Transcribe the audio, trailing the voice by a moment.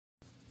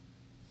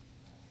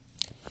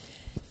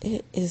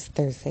It is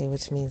Thursday,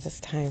 which means it's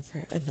time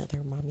for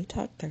another Mommy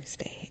Talk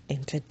Thursday.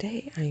 And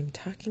today I am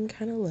talking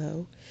kind of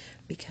low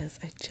because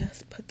I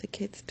just put the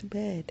kids to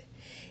bed.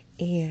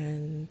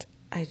 And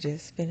I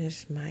just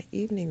finished my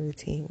evening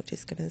routine, which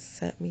is going to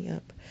set me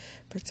up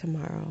for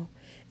tomorrow.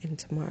 And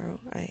tomorrow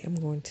I am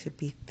going to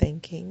be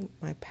thanking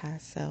my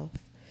past self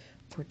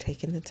for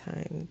taking the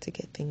time to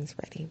get things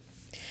ready.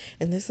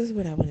 And this is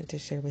what I wanted to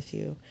share with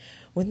you.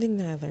 One thing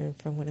that I learned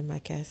from one of my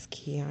guests,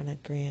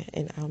 Kiana Grant,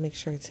 and I'll make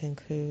sure to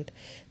include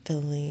the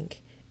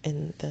link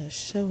in the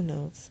show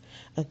notes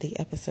of the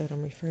episode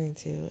I'm referring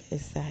to,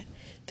 is that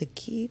the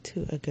key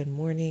to a good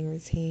morning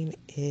routine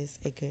is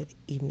a good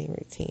evening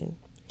routine.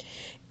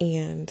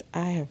 And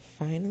I have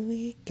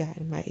finally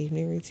gotten my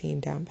evening routine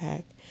down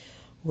pat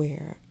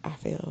where I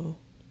feel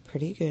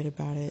pretty good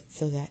about it,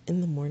 so that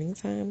in the morning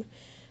time,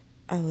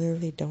 I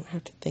literally don't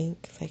have to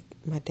think. Like,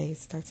 my day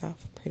starts off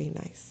pretty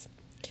nice.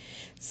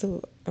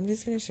 So I'm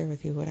just going to share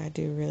with you what I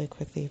do really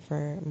quickly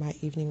for my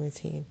evening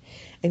routine.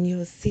 And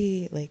you'll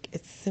see, like,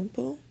 it's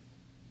simple,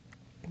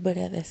 but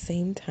at the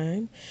same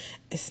time,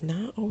 it's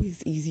not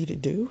always easy to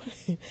do.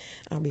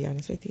 I'll be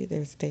honest with you.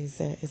 There's days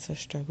that it's a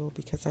struggle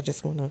because I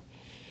just want to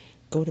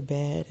go to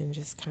bed and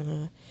just kind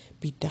of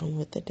be done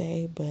with the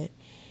day. But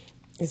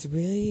it's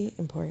really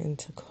important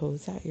to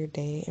close out your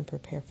day and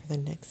prepare for the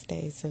next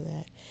day so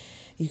that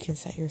you can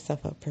set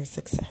yourself up for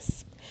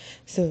success.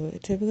 So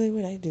typically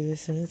what I do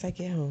as soon as I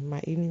get home,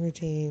 my evening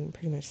routine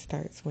pretty much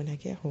starts when I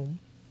get home,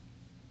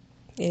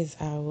 is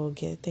I will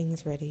get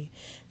things ready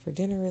for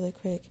dinner really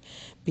quick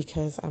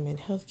because I'm in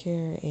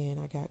healthcare and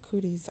I got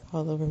cooties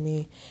all over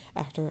me.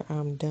 After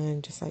I'm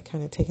done just like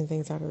kind of taking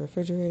things out of the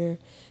refrigerator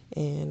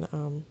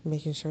and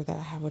making sure that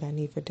I have what I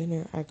need for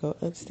dinner, I go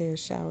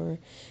upstairs, shower,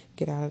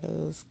 get out of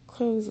those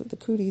clothes with the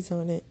cooties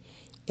on it,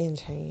 and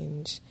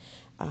change.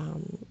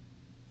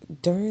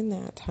 During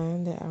that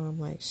time that I'm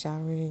like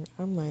showering,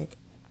 I'm like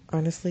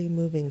honestly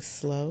moving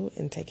slow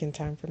and taking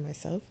time for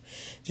myself,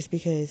 just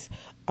because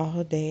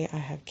all day I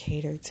have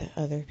catered to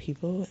other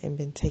people and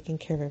been taking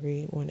care of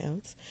everyone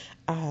else.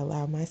 I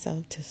allow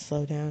myself to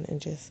slow down and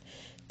just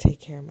take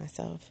care of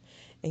myself.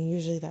 And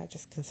usually that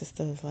just consists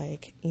of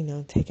like,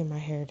 taking my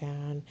hair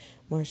down,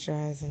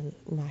 moisturizing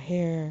my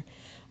hair,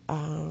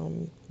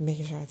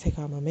 making sure I take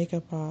all my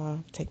makeup off,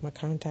 take my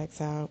contacts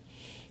out.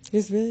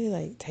 Just really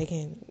like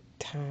taking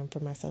time for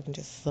myself and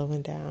just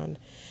slowing down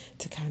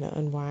to kind of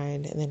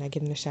unwind. And then I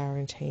get in the shower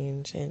and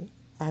change, and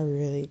I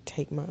really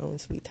take my own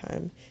sweet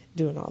time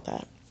doing all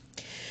that.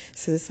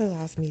 So this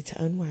allows me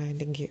to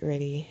unwind and get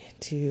ready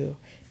to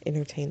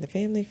entertain the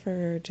family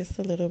for just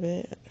a little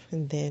bit.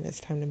 And then it's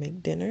time to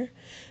make dinner.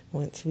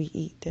 Once we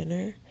eat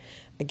dinner,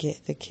 I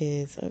get the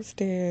kids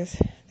upstairs,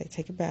 they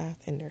take a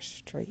bath, and they're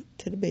straight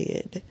to the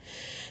bed.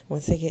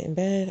 Once they get in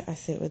bed, I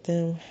sit with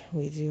them.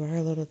 We do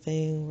our little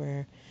thing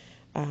where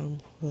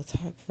we'll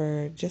talk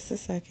for just a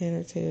second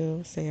or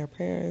two, say our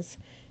prayers,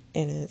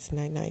 and it's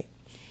night-night.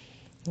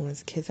 Once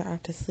the kids are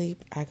off to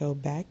sleep, I go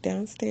back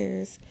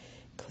downstairs,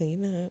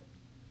 clean up,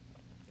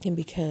 and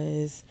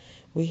because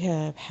we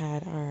have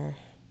had our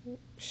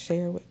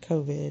share with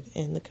COVID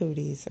and the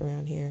cooties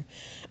around here,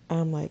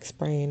 I'm like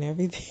spraying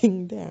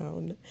everything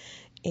down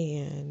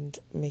and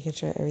making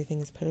sure everything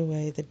is put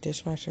away. The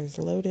dishwasher is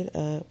loaded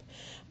up,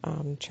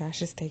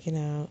 trash is taken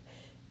out,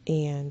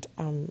 and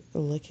I'm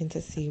looking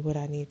to see what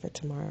I need for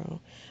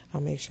tomorrow. I'll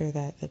make sure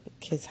that the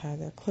kids have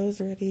their clothes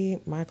ready.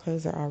 My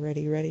clothes are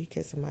already ready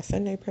because of my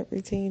Sunday prep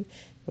routine,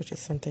 which is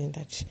something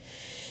that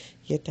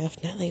you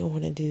definitely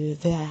want to do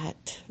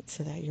that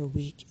so that your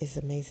week is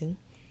amazing.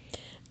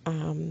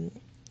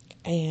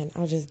 And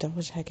I'll just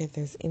double check if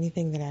there's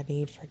anything that I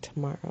need for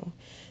tomorrow.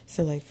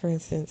 So like, for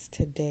instance,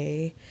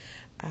 today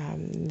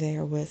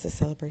there was a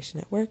celebration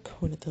at work.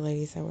 One of the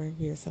ladies at work,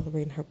 we were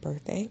celebrating her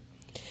birthday.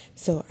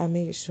 So I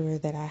made sure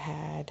that I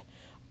had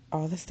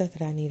all the stuff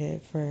that I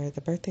needed for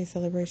the birthday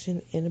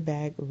celebration in a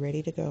bag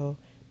ready to go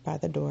by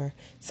the door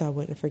so I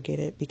wouldn't forget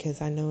it,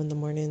 because I know in the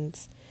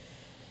mornings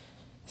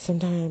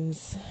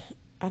sometimes,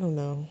 I don't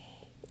know,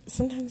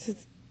 sometimes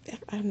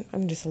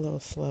I'm just a little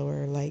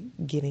slower like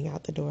getting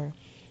out the door.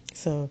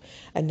 So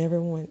I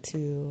never want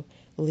to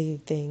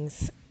leave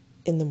things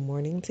in the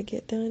morning to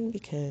get done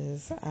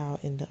because I'll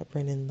end up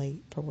running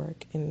late for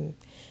work, and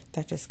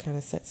that just kind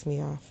of sets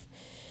me off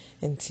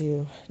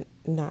into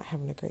not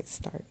having a great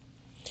start.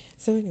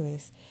 So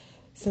anyways,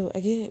 so I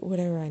get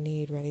whatever I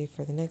need ready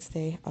for the next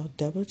day. I'll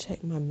double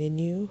check my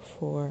menu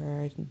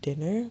for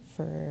dinner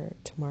for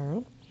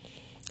tomorrow.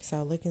 So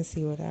I'll look and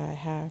see what I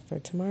have for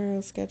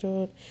tomorrow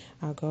scheduled.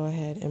 I'll go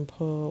ahead and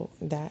pull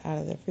that out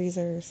of the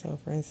freezer. So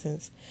for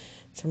instance,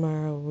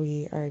 tomorrow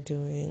we are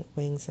doing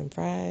wings and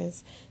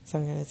fries. So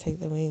I'm going to take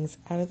the wings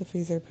out of the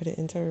freezer, put it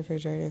into the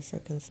refrigerator so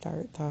it can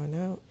start thawing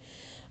out.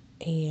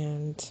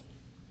 And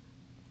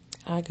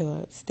I go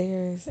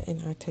upstairs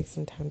and I take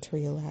some time to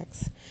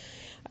relax.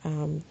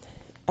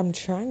 I'm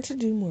trying to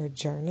do more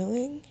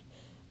journaling,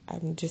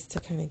 just to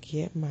kind of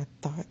get my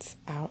thoughts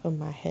out of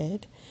my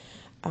head,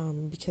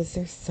 because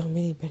there's so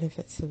many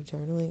benefits of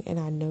journaling, and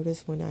I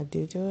notice when I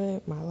do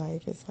it, my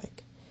life is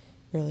like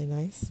really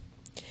nice.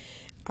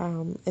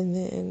 And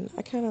then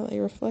I kind of like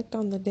reflect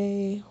on the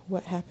day,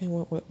 what happened,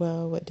 what went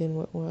well, what didn't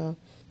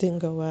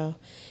go well,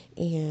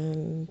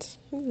 and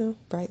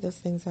write those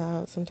things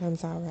out.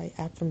 Sometimes I'll write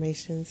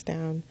affirmations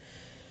down,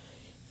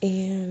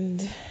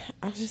 and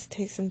I'll just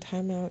take some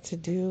time out to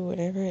do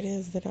whatever it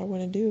is that I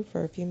want to do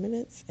for a few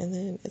minutes, and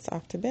then it's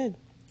off to bed.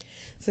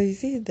 So you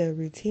see, the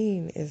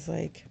routine is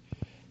like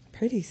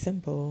pretty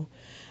simple,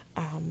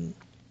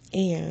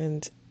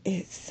 and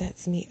it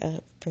sets me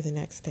up for the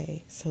next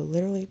day. So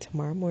literally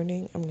tomorrow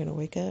morning, I'm going to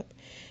wake up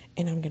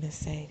and I'm going to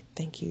say,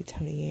 thank you,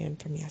 Tony Ann,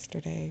 from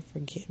yesterday for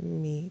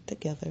getting me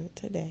together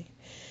today.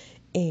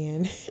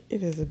 And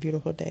it is a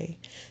beautiful day.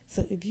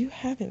 So if you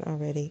haven't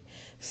already,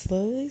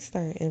 slowly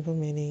start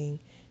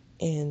implementing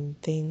in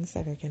things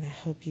that are going to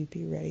help you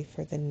be ready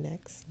for the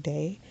next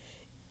day,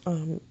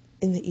 in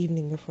the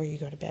evening before you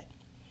go to bed.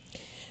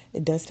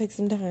 It does take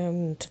some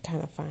time to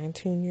kind of fine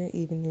tune your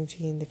evening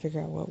routine to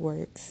figure out what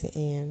works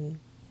and,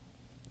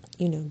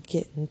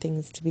 getting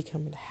things to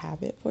become a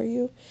habit for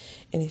you.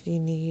 And if you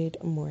need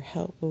more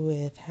help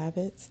with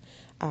habits,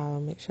 I'll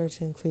make sure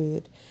to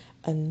include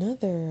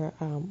another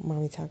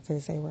Mommy Talk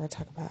Thursday where I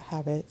talk about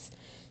habits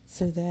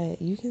so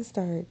that you can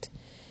start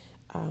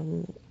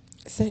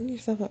setting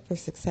yourself up for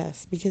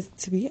success. Because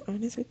to be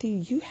honest with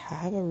you, you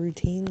have a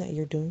routine that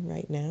you're doing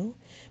right now,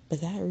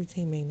 but that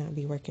routine may not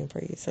be working for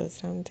you. So it's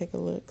time to take a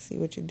look, see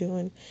what you're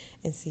doing,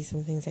 and see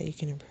some things that you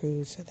can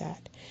improve so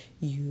that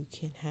you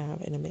can have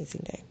an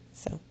amazing day.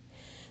 So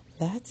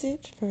that's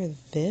it for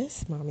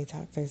this Mommy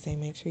Talk Thursday.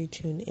 Make sure you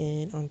tune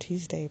in on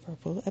Tuesday for a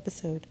full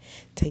episode.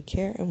 Take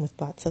care, and with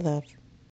lots of love.